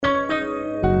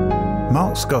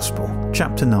Mark's Gospel,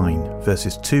 chapter 9,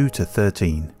 verses 2 to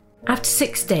 13. After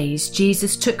 6 days,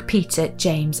 Jesus took Peter,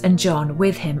 James and John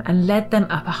with him and led them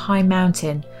up a high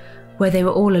mountain where they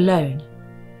were all alone.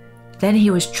 Then he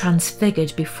was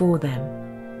transfigured before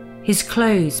them. His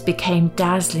clothes became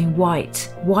dazzling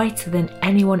white, whiter than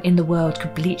anyone in the world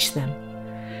could bleach them.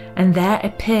 And there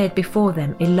appeared before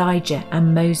them Elijah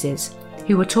and Moses,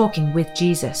 who were talking with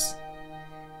Jesus.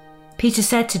 Peter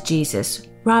said to Jesus,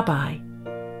 "Rabbi,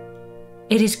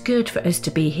 it is good for us to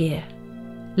be here.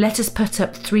 Let us put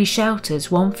up 3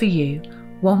 shelters, one for you,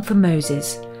 one for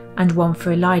Moses, and one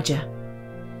for Elijah."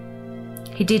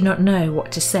 He did not know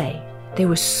what to say. They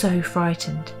were so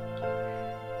frightened.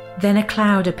 Then a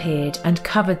cloud appeared and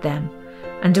covered them,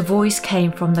 and a voice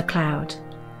came from the cloud.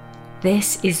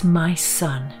 "This is my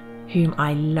son, whom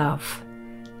I love.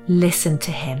 Listen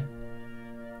to him."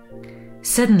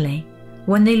 Suddenly,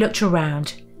 when they looked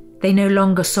around, they no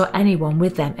longer saw anyone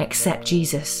with them except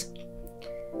Jesus.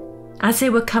 As they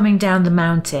were coming down the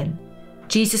mountain,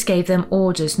 Jesus gave them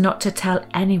orders not to tell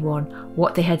anyone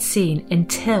what they had seen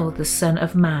until the Son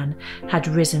of Man had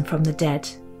risen from the dead.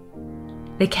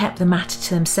 They kept the matter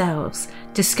to themselves,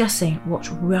 discussing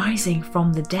what rising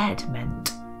from the dead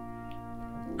meant.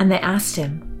 And they asked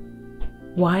him,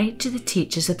 "Why do the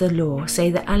teachers of the law say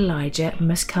that Elijah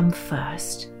must come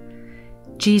first?"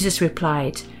 Jesus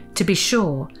replied, "To be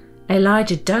sure,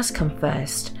 Elijah does come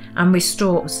first and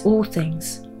restores all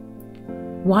things.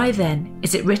 Why then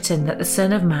is it written that the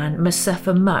Son of Man must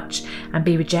suffer much and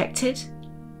be rejected?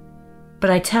 But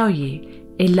I tell you,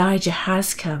 Elijah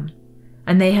has come,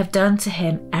 and they have done to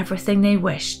him everything they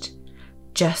wished,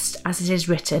 just as it is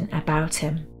written about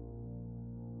him."